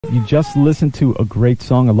You just listened to a great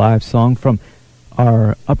song, a live song from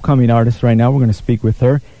our upcoming artist right now. We're going to speak with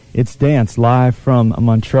her. It's Dance, live from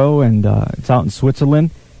Montreux, and it's out in Switzerland.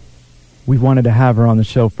 We've wanted to have her on the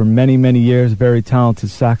show for many, many years. Very talented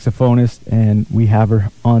saxophonist, and we have her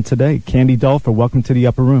on today. Candy Dulfer, welcome to the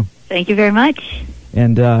Upper Room. Thank you very much.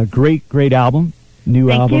 And great album,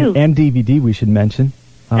 new album, you. and DVD, we should mention.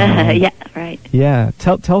 Yeah, right. Yeah,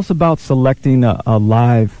 tell us about selecting a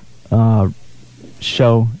live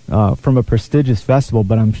show from a prestigious festival,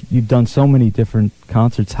 but you've done so many different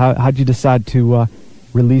concerts. How'd you decide to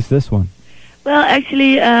release this one? Well,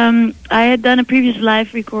 actually, I had done a previous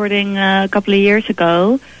live recording a couple of years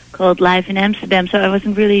ago called Live in Amsterdam, so I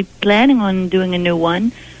wasn't really planning on doing a new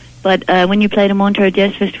one. But when you play the Montreux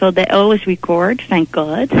Jazz Festival, they always record, thank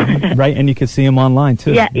God. Right, and you can see them online,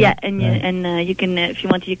 too. Yeah, and you can, if you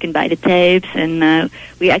want to, you can buy the tapes. And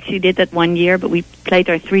we actually did that one year, but we played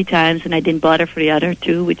there 3 times, and I didn't bother for the other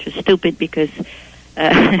 2, which was stupid because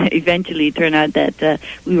eventually it turned out that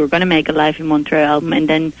we were going to make a Live in Montreux album, and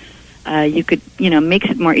then you could, mix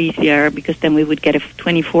it more easier, because then we would get a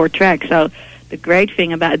 24 track. So the great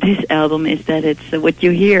thing about this album is that it's what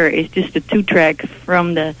you hear is just a 2-track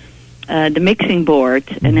from the mixing board,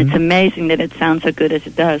 and it's amazing that it sounds so good as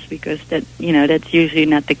it does, because that's usually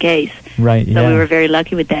not the case. Right. So we were very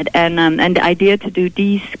lucky with that, and the idea to do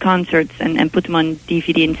these concerts and put them on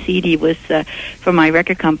DVD and CD was from my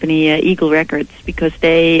record company, Eagle Records, because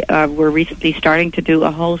they were recently starting to do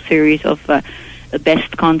a whole series of the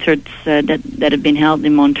best concerts that had been held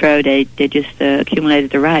in Montreux. They just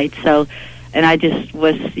accumulated the rights. So. And I just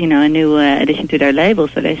was, a new addition to their label.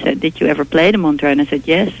 So they said, "Did you ever play the Montreux?" And I said,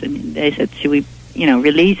 "Yes." And they said, "Should we,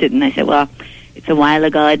 release it?" And I said, "Well, it's a while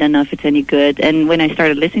ago. I don't know if it's any good." And when I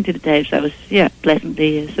started listening to the tapes, I was,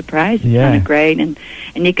 pleasantly surprised. It sounded great. And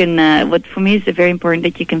you can, what for me is very important,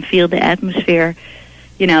 that you can feel the atmosphere,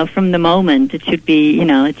 from the moment. It should be,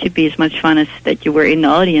 it should be as much fun as that you were in the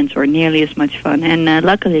audience, or nearly as much fun. And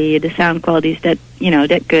luckily, the sound quality is that,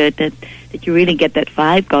 that good, that you really get that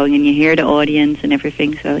vibe going, and you hear the audience and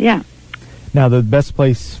everything. So, yeah. Now, the best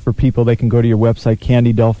place for people, they can go to your website,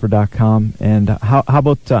 candydulfer.com. And how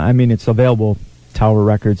about, it's available, Tower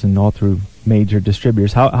Records and all through major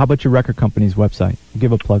distributors. How about your record company's website?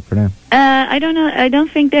 Give a plug for them. I don't know. I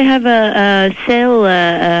don't think they have a sale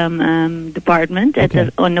department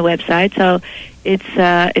on the website. So it's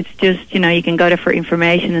just, you can go there for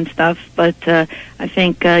information and stuff. But I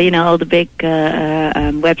think, all the big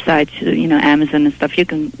websites, Amazon and stuff, you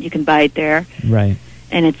can buy it there. Right.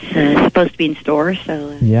 And it's supposed to be in stores.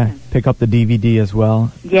 So pick up the DVD as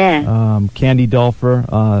well. Yeah. Candy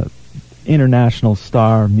Dulfer, international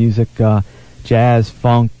star, music, jazz,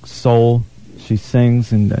 funk, soul. She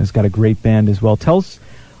sings and has got a great band as well. Tell us,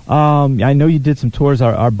 I know you did some tours.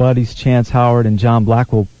 Our buddies Chance Howard and John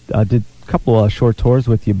Blackwell did a couple of short tours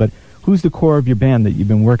with you, but who's the core of your band that you've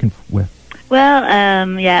been working with? Well,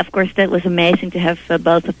 of course, that was amazing to have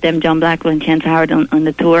both of them, John Blackwell and Chance Howard, on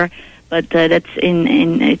the tour. But that's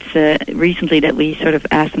it's recently that we sort of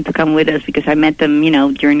asked them to come with us, because I met them,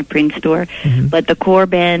 during the Prince tour. But the core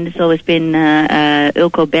band has always been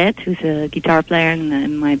Ulko Bet, who's a guitar player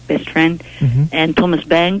and my best friend, and Thomas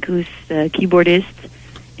Bank, who's a keyboardist,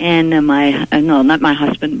 and not my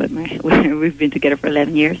husband, but we've been together for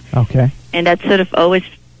 11 years. Okay. And that sort of always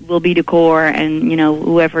will be the core, and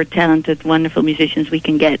whoever talented, wonderful musicians we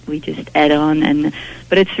can get, we just add on.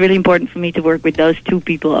 But it's really important for me to work with those 2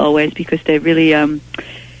 people always, because they really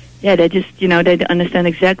they just they understand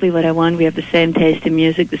exactly what I want. We have the same taste in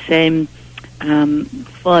music, the same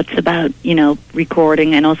thoughts about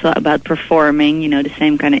recording, and also about performing, the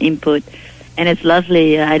same kind of input. And it's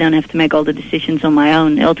lovely. I don't have to make all the decisions on my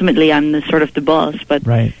own. Ultimately, I'm the sort of the boss, but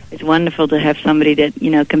it's wonderful to have somebody that,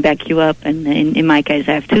 can back you up. And in my case,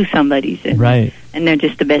 I have 2 somebodies. And they're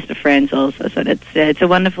just the best of friends also. So that's it's a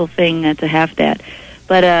wonderful thing to have that.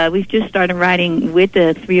 But we've just started writing with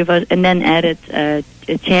the 3 of us, and then added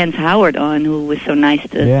Chance Howard on, who was so nice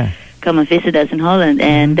to come and visit us in Holland.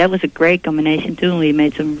 And that was a great combination, too. And we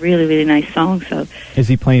made some really, really nice songs. So, is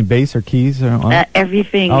he playing bass or keys? Or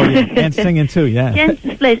everything. Oh, yeah. And singing, too, Chance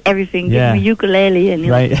just plays everything. Give him a ukulele, and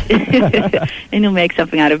and he'll make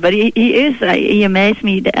something out of it. But he amazed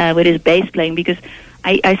me with his bass playing, because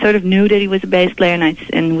I sort of knew that he was a bass player,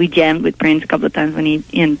 and we jammed with Prince a couple of times when he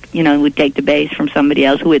would take the bass from somebody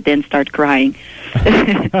else, who would then start crying.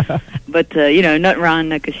 But not Ron,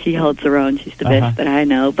 because she holds her own. She's the best that I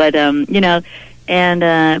know. But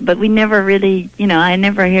but we never really, I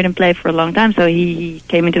never heard him play for a long time. So he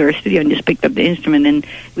came into our studio and just picked up the instrument, and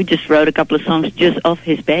we just wrote a couple of songs just off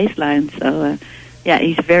his bass line. So Yeah,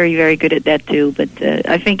 he's very, very good at that too. But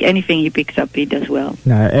I think anything he picks up, he does well.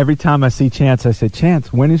 Now, every time I see Chance, I say,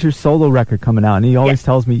 Chance, when is your solo record coming out? And he always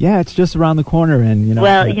tells me, yeah, it's just around the corner. And you know.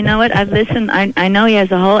 Well, you know what? I've listened. I know he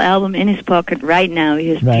has a whole album in his pocket right now. He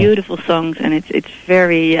has beautiful songs, and it's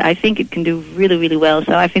very. I think it can do really, really well.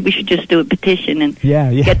 So I think we should just do a petition and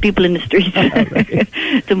get people in the streets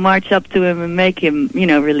to march up to him and make him,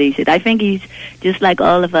 release it. I think he's just like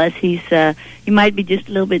all of us. He might be just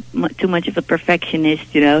a little bit too much of a perfectionist.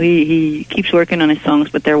 He keeps working on his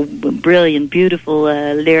songs, but they're brilliant, beautiful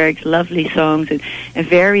lyrics, lovely songs, and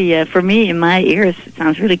very, for me, in my ears, it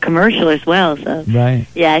sounds really commercial as well. So,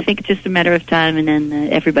 yeah, I think it's just a matter of time, and then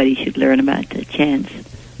everybody should learn about Chance.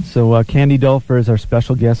 So, Candy Dulfer is our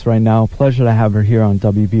special guest right now. Pleasure to have her here on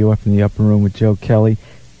WBOF in the Upper Room with Joe Kelly.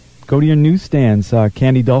 Go to your newsstands.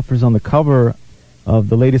 Candy Dulfer's on the cover of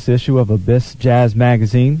the latest issue of Abyss Jazz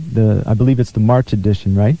Magazine. I believe it's the March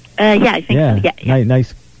edition, right? Yeah, I think so. Yeah.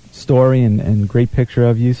 Nice story and great picture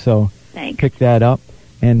of you, so thanks. Pick that up.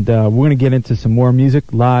 And we're going to get into some more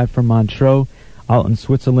music live from Montreux out in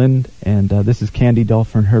Switzerland. And this is Candy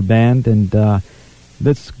Dulfer and her band. And I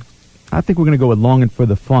think we're going to go with Longing for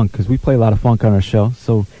the Funk, because we play a lot of funk on our show.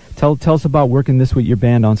 So tell us about working this with your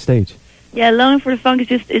band on stage. Yeah, Longing for the Funk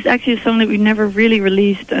is actually a song that we never really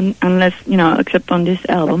released unless, except on this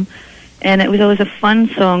album. And it was always a fun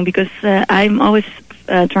song because I'm always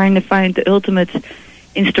trying to find the ultimate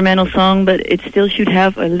instrumental song, but it still should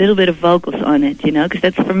have a little bit of vocals on it,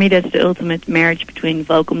 because for me, that's the ultimate marriage between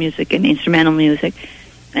vocal music and instrumental music.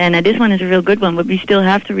 And this one is a real good one, but we still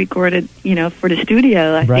have to record it, for the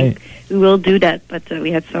studio. I think we will do that, but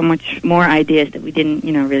we had so much more ideas that we didn't,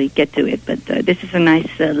 really get to it. But this is a nice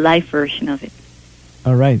live version of it.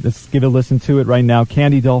 All right, let's give a listen to it right now.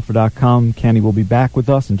 CandyDulfer.com. Candy will be back with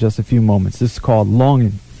us in just a few moments. This is called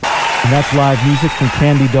Longing. And that's live music from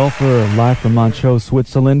Candy Dulfer, live from Montreux,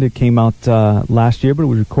 Switzerland. It came out last year, but it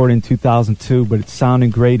was recorded in 2002. But it's sounding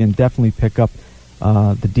great, and definitely pick up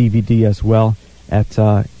the DVD as well at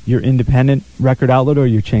your independent record outlet or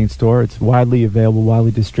your chain store. It's widely available,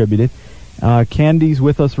 widely distributed. Candy's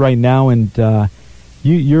with us right now, and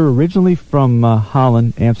you're originally from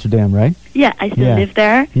Holland, Amsterdam, right? Yeah, I still live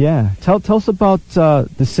there. Yeah. Tell us about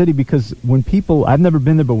the city, because when people, I've never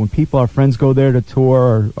been there, but when people, our friends, go there to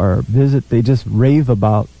tour or visit, they just rave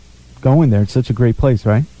about going there. It's such a great place,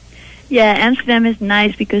 right? Yeah, Amsterdam is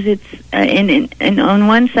nice because it's and on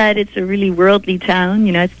one side it's a really worldly town,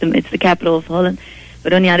 it's the capital of Holland,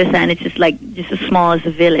 but on the other side it's just as small as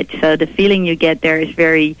a village. So the feeling you get there is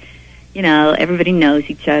very, everybody knows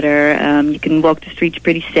each other. You can walk the streets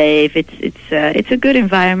pretty safe. It's a good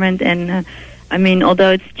environment, and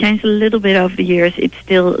although it's changed a little bit over the years, it's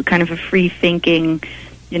still kind of a free thinking,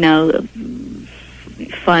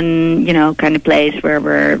 fun, kind of place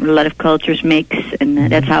where a lot of cultures mix,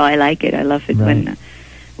 and that's how I like it. I love it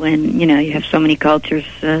when you have so many cultures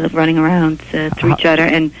running around through each other,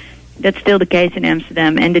 and that's still the case in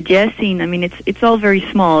Amsterdam. And the jazz scene, it's all very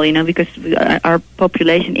small, because our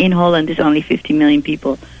population in Holland is only 50 million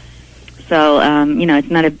people. So, it's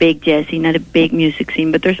not a big jazz scene, not a big music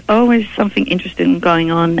scene, but there's always something interesting going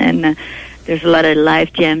on, and there's a lot of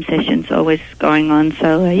live jam sessions always going on.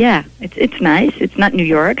 So, it's nice. It's not New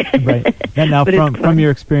York. Right. And now, from your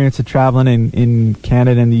experience of traveling in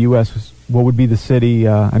Canada and the U.S., what would be the city?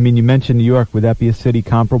 You mentioned New York. Would that be a city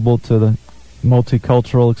comparable to the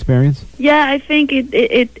multicultural experience? Yeah, I think it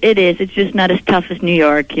is. It's just not as tough as New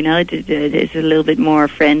York. It is a little bit more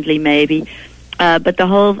friendly, maybe. But the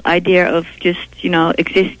whole idea of just,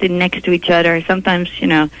 existing next to each other, sometimes,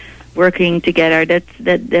 working together,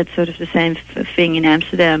 that's sort of the same thing in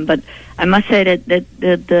Amsterdam. But I must say that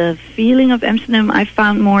the feeling of Amsterdam I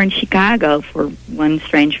found more in Chicago for one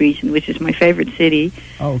strange reason, which is my favorite city.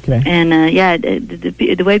 Oh, okay. And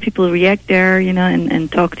the way people react there,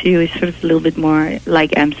 and talk to you is sort of a little bit more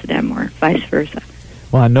like Amsterdam or vice versa.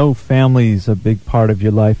 Well, I know family's a big part of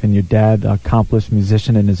your life, and your dad, accomplished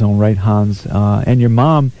musician in his own right, Hans, and your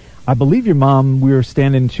mom. I believe your mom, we were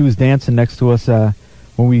standing, she was dancing next to us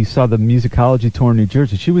when we saw the Musicology tour in New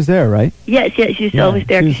Jersey. She was there, right? Yes, she's always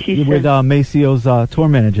there. She's with Macio's tour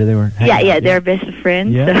manager. They were they're best of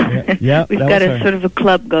friends. Yeah, we've got a sort of a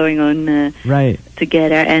club going on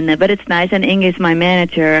together, and but it's nice. And Inge is my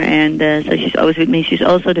manager, and so she's always with me. She's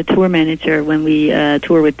also the tour manager when we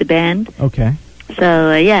tour with the band. Okay.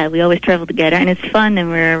 So, we always travel together, and it's fun, and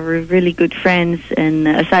we're really good friends, and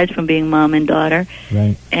aside from being mom and daughter.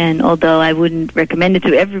 Right. And although I wouldn't recommend it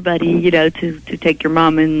to everybody, to take your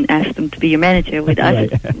mom and ask them to be your manager, with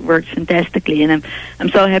us it works fantastically, and I'm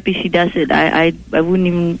so happy she does it. I wouldn't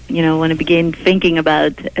even, want to begin thinking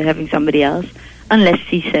about having somebody else. unless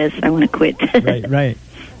he says I want to quit. Right.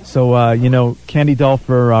 So, Candy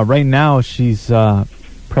Dulfer, right now she's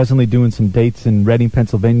presently doing some dates in Reading,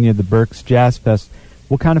 Pennsylvania, the Berks Jazz Fest.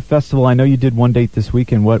 What kind of festival? I know you did one date this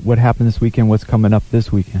weekend. What happened this weekend? What's coming up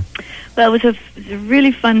this weekend? Well, it was a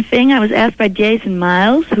really fun thing. I was asked by Jason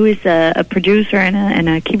Miles, who is a producer and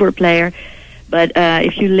a keyboard player. But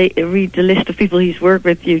if you read the list of people he's worked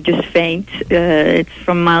with, you just faint. It's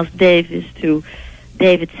from Miles Davis to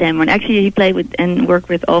David Sanborn. Actually, he played with and worked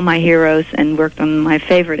with all my heroes and worked on my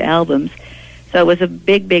favorite albums. So it was a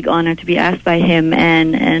big, big honor to be asked by him.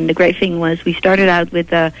 And the great thing was we started out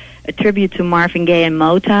with a tribute to Marvin Gaye and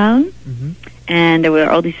Motown. Mm-hmm. And there were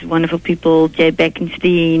all these wonderful people, Jay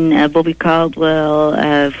Beckenstein, Bobby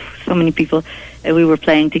Caldwell, so many people that we were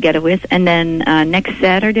playing together with. And then next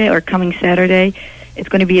Saturday, or coming Saturday, it's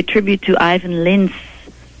going to be a tribute to Ivan Lins.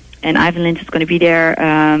 And Ivan Lins is going to be there,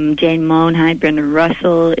 Jane Monheit, Brendan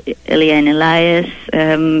Russell, Eliane Elias,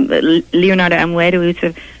 Leonardo Amoedo, who's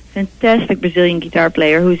a fantastic Brazilian guitar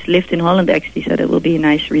player who's lived in Holland, actually, so that will be a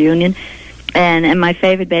nice reunion. And my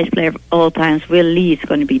favorite bass player of all times, Will Lee, is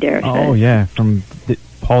going to be there. Oh, yeah, from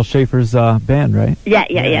Paul Schaefer's band, right? Yeah.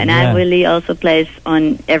 And Will Lee also plays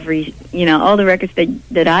on every, all the records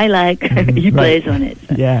that I like, he plays on it.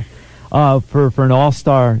 So. Yeah. For an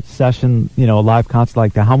all-star session, a live concert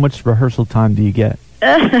like that, how much rehearsal time do you get?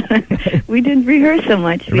 We didn't rehearse so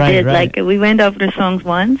much. We went over the songs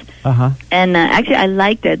once. Uh-huh. And actually, I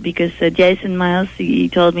liked that because Jason Miles, he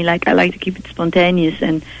told me, I like to keep it spontaneous,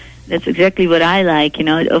 and that's exactly what I like.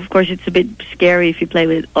 Of course, it's a bit scary if you play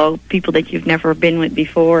with all people that you've never been with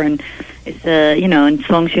before, and it's and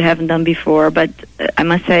songs you haven't done before. But I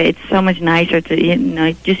must say, it's so much nicer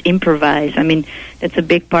to just improvise. I mean, that's a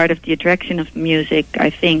big part of the attraction of music. I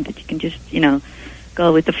think that you can just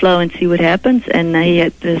go with the flow and see what happens. And he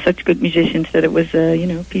had such good musicians that it was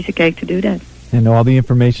a piece of cake to do that. And all the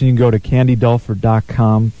information, you can go to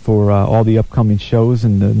candydulfer.com for all the upcoming shows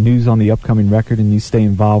and the news on the upcoming record, and you stay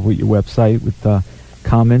involved with your website with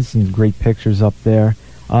comments and great pictures up there.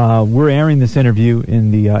 We're airing this interview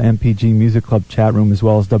in the MPG Music Club chat room as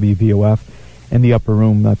well as WVOF and the Upper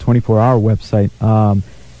Room 24-hour website.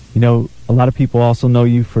 A lot of people also know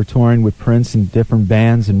you for touring with Prince and different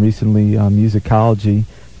bands and recently Musicology.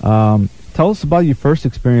 Tell us about your first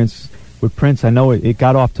experience with Prince. I know it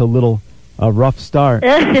got off to a rough start.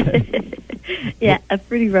 Yeah, a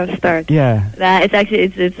pretty rough start. Yeah.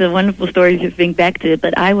 It's a wonderful story to think back to it.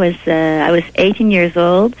 But I was 18 years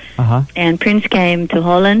old, and Prince came to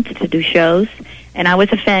Holland to do shows, and I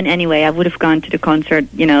was a fan anyway. I would have gone to the concert,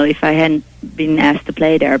 if I hadn't been asked to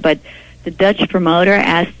play there. But the Dutch promoter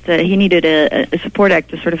asked, he needed a support act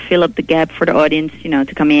to sort of fill up the gap for the audience,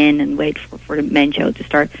 to come in and wait for the main show to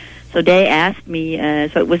start. So they asked me,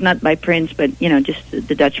 so it was not by Prince, but, just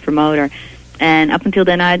the Dutch promoter. And up until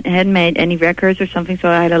then, I hadn't made any records or something, so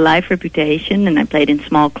I had a live reputation, and I played in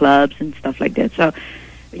small clubs and stuff like that. So,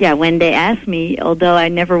 yeah, when they asked me, although I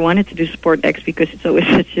never wanted to do support acts because it's always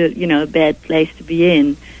such a, bad place to be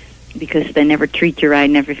in, because they never treat you right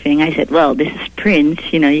and everything, I said, well, this is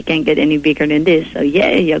Prince, you can't get any bigger than this, so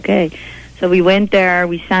yay, okay. So we went there,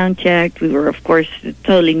 we sound checked, we were, of course,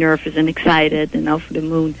 totally nervous and excited and over the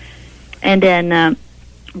moon. And then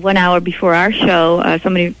 1 hour before our show,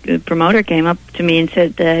 the promoter came up to me and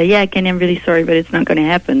said, yeah, Kenny, I'm really sorry, but it's not going to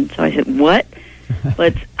happen. So I said, what?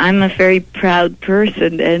 But I'm a very proud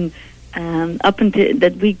person, and up until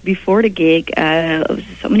that week before the gig,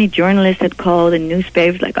 so many journalists had called and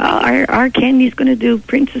newspapers like, our Candy's going to do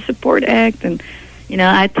Prince's support act, and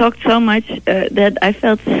I talked so much that I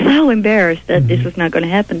felt so embarrassed that this was not going to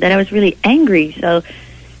happen, that I was really angry. So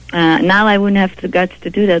now I wouldn't have the guts to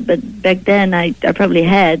do that, but back then I probably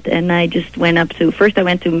had, and I just went up to, first I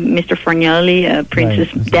went to Mr. Forgnoli,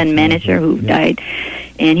 Prince's then manager, who died,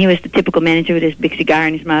 and he was the typical manager with his big cigar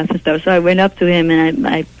in his mouth and stuff. So I went up to him and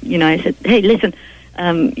I said, hey, listen,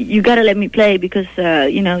 you got to let me play because,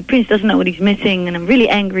 Prince doesn't know what he's missing, and I'm really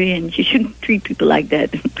angry, and you shouldn't treat people like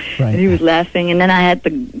that. And he was laughing, and then I had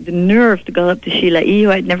the nerve to go up to Sheila E.,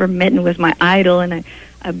 who I'd never met and was my idol, and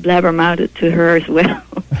I blabber mouthed to her as well.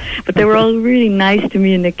 But they were all really nice to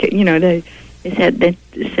me, and they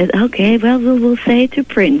said, okay, well, we'll say it to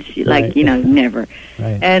Prince, never.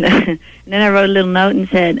 Right. And then I wrote a little note and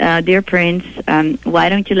said, dear Prince, why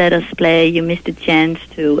don't you let us play? You missed a chance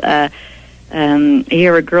to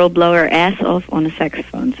hear a girl blow her ass off on a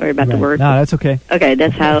saxophone. Sorry about the word. No, that's okay. Okay,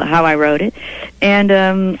 that's how I wrote it. And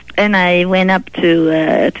I went up to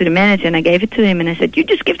the manager and I gave it to him and I said, you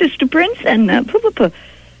just give this to Prince and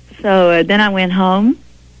So then I went home,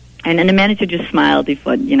 and then the manager just smiled. He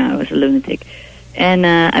thought, I was a lunatic. And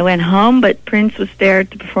I went home, but Prince was there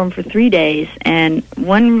to perform for 3 days. And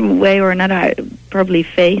one way or another, probably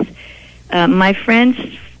faith, my friends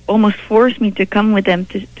almost forced me to come with them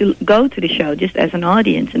to go to the show just as an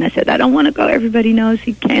audience. And I said, I don't want to go. Everybody knows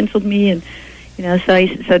he canceled me. And,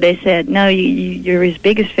 so they said, no, you're his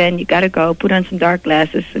biggest fan. You got to go. Put on some dark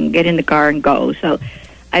glasses and get in the car and go. So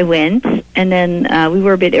I went. And then we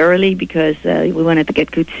were a bit early because we wanted to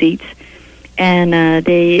get good seats. And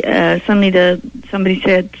suddenly somebody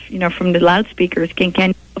said, from the loudspeakers, can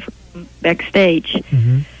Candy Dulfer come backstage?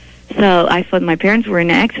 Mm-hmm. So I thought my parents were in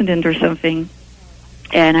an accident or something,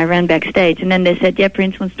 and I ran backstage. And then they said, yeah,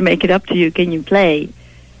 Prince wants to make it up to you. Can you play?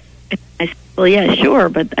 And I said, well, yeah, sure,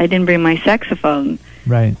 but I didn't bring my saxophone.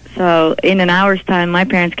 Right. So in an hour's time, my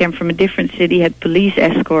parents came from a different city, had police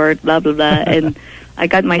escort, blah, blah, blah, and I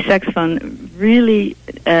got my saxophone really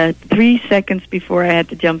 3 seconds before I had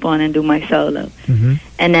to jump on and do my solo. Mm-hmm.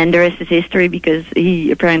 And then the rest is history because he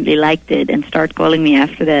apparently liked it and started calling me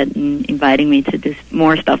after that and inviting me to do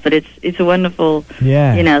more stuff. But it's a wonderful,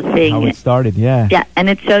 thing. How it started, yeah. Yeah, and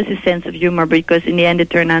it shows his sense of humor because in the end it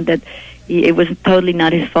turned out that it was totally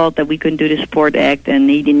not his fault that we couldn't do the support act and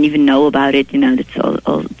he didn't even know about it. It's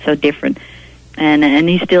all so different. And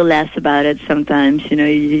he still laughs about it sometimes.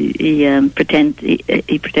 He pretends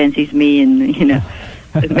he's me, and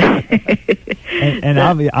and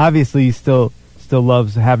obviously he still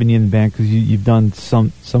loves having you in the band because you've done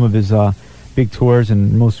some of his big tours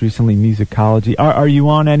and most recently Musicology. Are you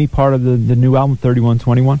on any part of the new album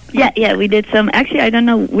 3121? Yeah, we did some. Actually, I don't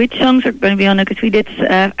know which songs are going to be on it because we did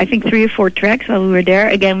I think 3 or 4 tracks while we were there.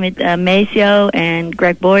 Again with Maceo and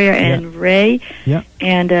Greg Boyer and Ray. Yeah.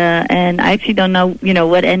 And I actually don't know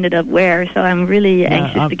what ended up where. So I'm really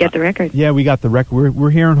anxious to get the record. Yeah, we got the record. We're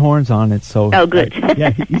hearing horns on it. So good.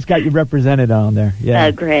 He's got you represented on there. Yeah.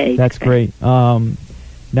 Oh, great. That's great.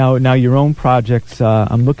 Now your own projects.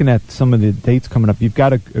 I'm looking at some of the dates coming up. You've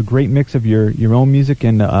got a great mix of your own music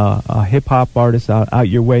and a hip hop artist out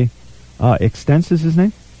your way. Extense is his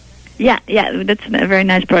name? Yeah, that's a very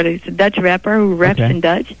nice project. It's a Dutch rapper who raps in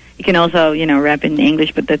Dutch. He can also, rap in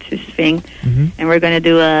English, but that's his thing. Mm-hmm. And we're going to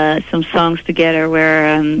do some songs together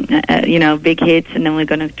where, big hits, and then we're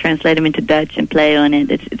going to translate them into Dutch and play on it.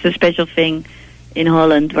 It's a special thing in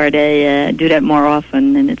Holland where they do that more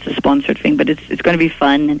often, and it's a sponsored thing, but it's going to be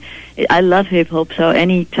fun. And I love hip-hop, so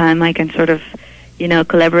anytime I can sort of,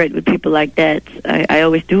 collaborate with people like that, I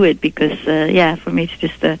always do it because, for me it's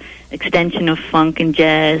just an extension of funk and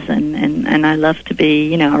jazz, and I love to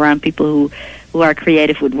be, around people who are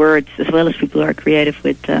creative with words as well as people who are creative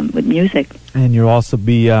with music. And you'll also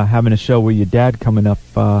be having a show with your dad coming up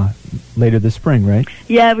later this spring, right?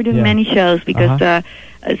 Yeah, we're doing many shows because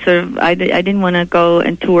I didn't want to go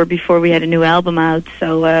and tour before we had a new album out,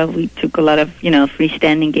 so we took a lot of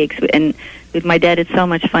freestanding gigs. And with my dad, it's so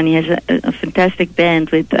much fun. He has a fantastic band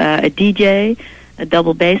with a DJ, a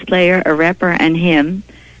double bass player, a rapper, and him.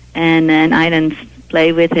 And I then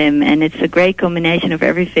play with him, and it's a great combination of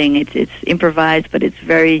everything. It's improvised, but it's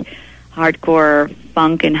very hardcore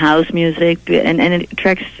funk and house music, and it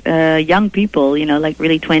attracts young people, like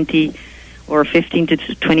really 20 or 15 to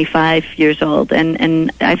 25 years old,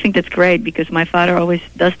 and I think that's great because my father always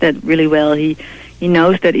does that really well. He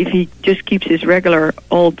knows that if he just keeps his regular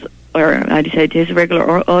old, or how do you say it, his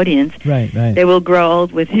regular audience, right, they will grow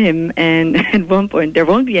old with him, and at one point there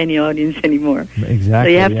won't be any audience anymore.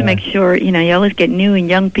 Exactly. So you have to make sure, you always get new and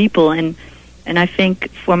young people, and I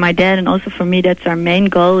think for my dad and also for me, that's our main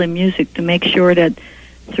goal in music, to make sure that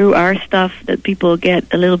through our stuff that people get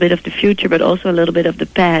a little bit of the future, but also a little bit of the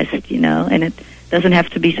past, and it doesn't have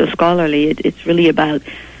to be so scholarly. It's really about,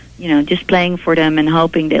 just playing for them and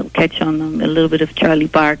hoping they'll catch on a little bit of Charlie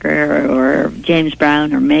Parker or James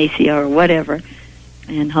Brown or Macy or whatever,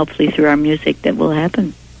 and hopefully through our music that will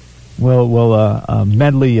happen. Well, a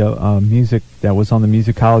medley of music that was on the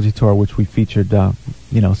Musicology tour, which we featured,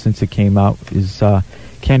 since it came out, is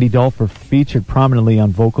Candy Dulfer featured prominently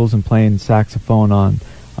on vocals and playing saxophone on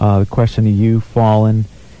The Question of You, Fallen,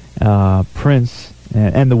 Prince,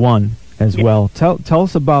 and The One as well. Tell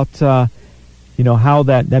us about how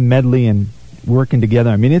that medley and working together.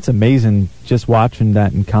 I mean, it's amazing just watching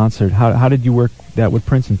that in concert. How did you work that with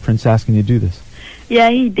Prince and Prince asking you to do this? Yeah,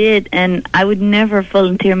 he did, and I would never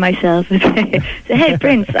volunteer myself and say, "Hey,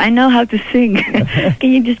 Prince, I know how to sing.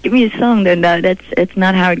 Can you just give me a song?" Then that's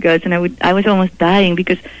not how it goes. And I was almost dying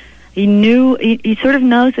because he knew, he sort of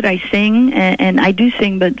knows that I sing, and I do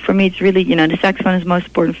sing, but for me it's really, the saxophone is the most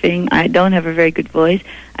important thing. I don't have a very good voice.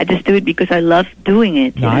 I just do it because I love doing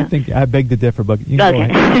it. No, I think I beg to differ, but you go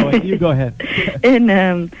ahead. You go ahead.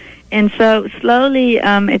 And so slowly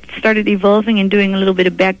it started evolving and doing a little bit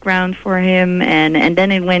of background for him, and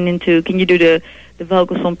then it went into, can you do the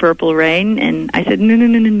vocals on Purple Rain? And I said,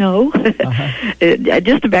 no.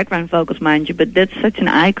 Just the background vocals, mind you, but that's such an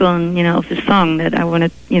icon, of the song that I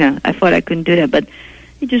wanted, I thought I couldn't do that. But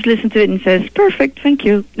he just listened to it and says, perfect, thank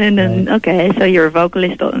you. And then, okay, so you're a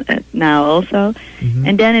vocalist now also. Mm-hmm.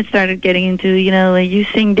 And then it started getting into, you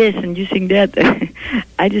sing this and you sing that.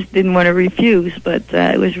 I just didn't want to refuse, but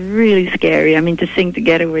it was really scary. I mean, to sing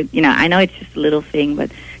together with, I know it's just a little thing,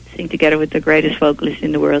 but to sing together with the greatest vocalist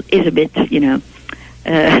in the world is a bit,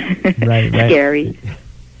 scary.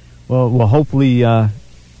 Well, hopefully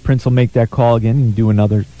Prince will make that call again and do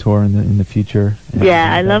another tour in the future.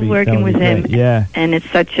 Yeah, I love working with him. Yeah, and it's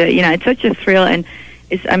such a thrill. And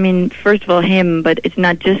it's, first of all him, but it's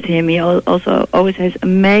not just him. He also always has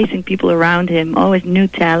amazing people around him, always new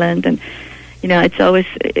talent, and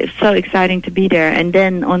it's so exciting to be there. And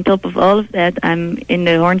then on top of all of that, I'm in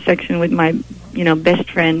the horn section with my best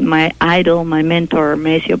friend, my idol, my mentor,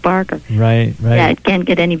 Maceo Parker. Right. Yeah, it can't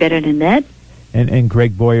get any better than that. And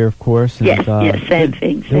Greg Boyer, of course. And, yes, same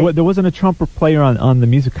thing. There wasn't a trumpet player on the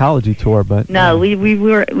Musicology tour, but no, we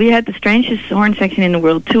had the strangest horn section in the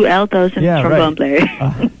world: 2 altos and a trombone player.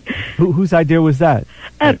 Whose idea was that?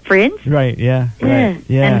 Prince. Right. Yeah. Yeah. Right,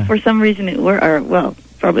 yeah. And for some reason it worked.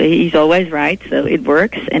 Probably he's always right, so it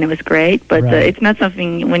works, and it was great. But it's not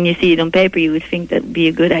something, when you see it on paper, you would think that would be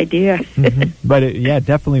a good idea. Mm-hmm. But it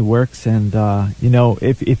definitely works. And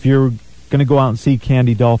if you're going to go out and see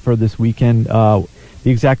Candy Dulfer this weekend, the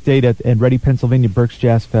exact date at Reading, Pennsylvania, Berks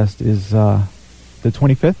Jazz Fest is the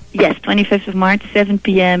 25th? Yes, 25th of March, 7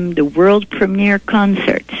 p.m., the world premiere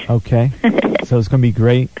concert. Okay. So it's going to be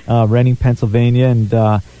great. Reading, Pennsylvania,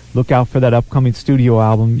 and look out for that upcoming studio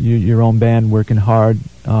album, your own band, working hard.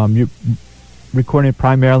 You're recording it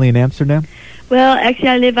primarily in Amsterdam? Well, actually,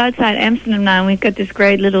 I live outside Amsterdam now, and we've got this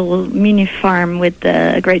great little mini farm with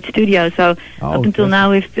a great studio. So up until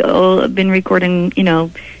now, we've all been recording,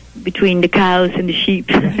 between the cows and the sheep.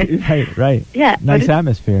 Right. Yeah. Nice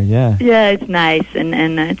atmosphere, yeah. Yeah, it's nice,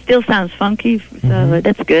 and it still sounds funky, so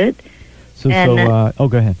that's good. So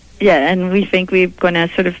go ahead. Yeah, and we think we're going to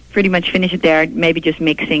sort of pretty much finish it there, maybe just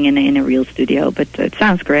mixing in a real studio, but it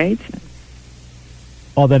sounds great.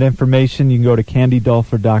 All that information, you can go to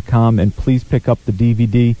candydulfer.com, and please pick up the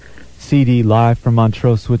DVD, CD, live from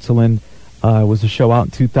Montreux, Switzerland. It was a show out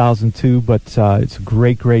in 2002, but it's a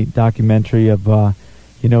great documentary of,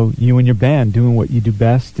 you and your band doing what you do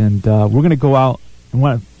best. And we're going to go out and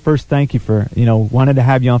want to first thank you for, wanted to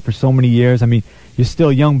have you on for so many years. I mean, you're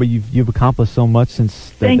still young, but you've accomplished so much since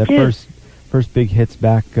that first big hits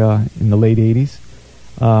back in the late 80s.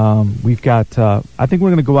 We've got, I think we're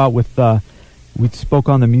going to go out with, we spoke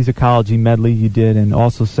on the Musicology medley you did, and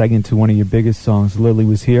also sang into one of your biggest songs, Lily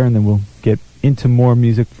Was Here, and then we'll get into more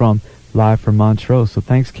music from live from Montreux. So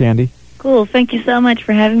thanks, Candy. Cool. Thank you so much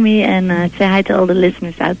for having me, and say hi to all the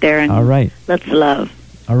listeners out there. And all right. Lots of love.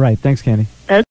 All right. Thanks, Candy.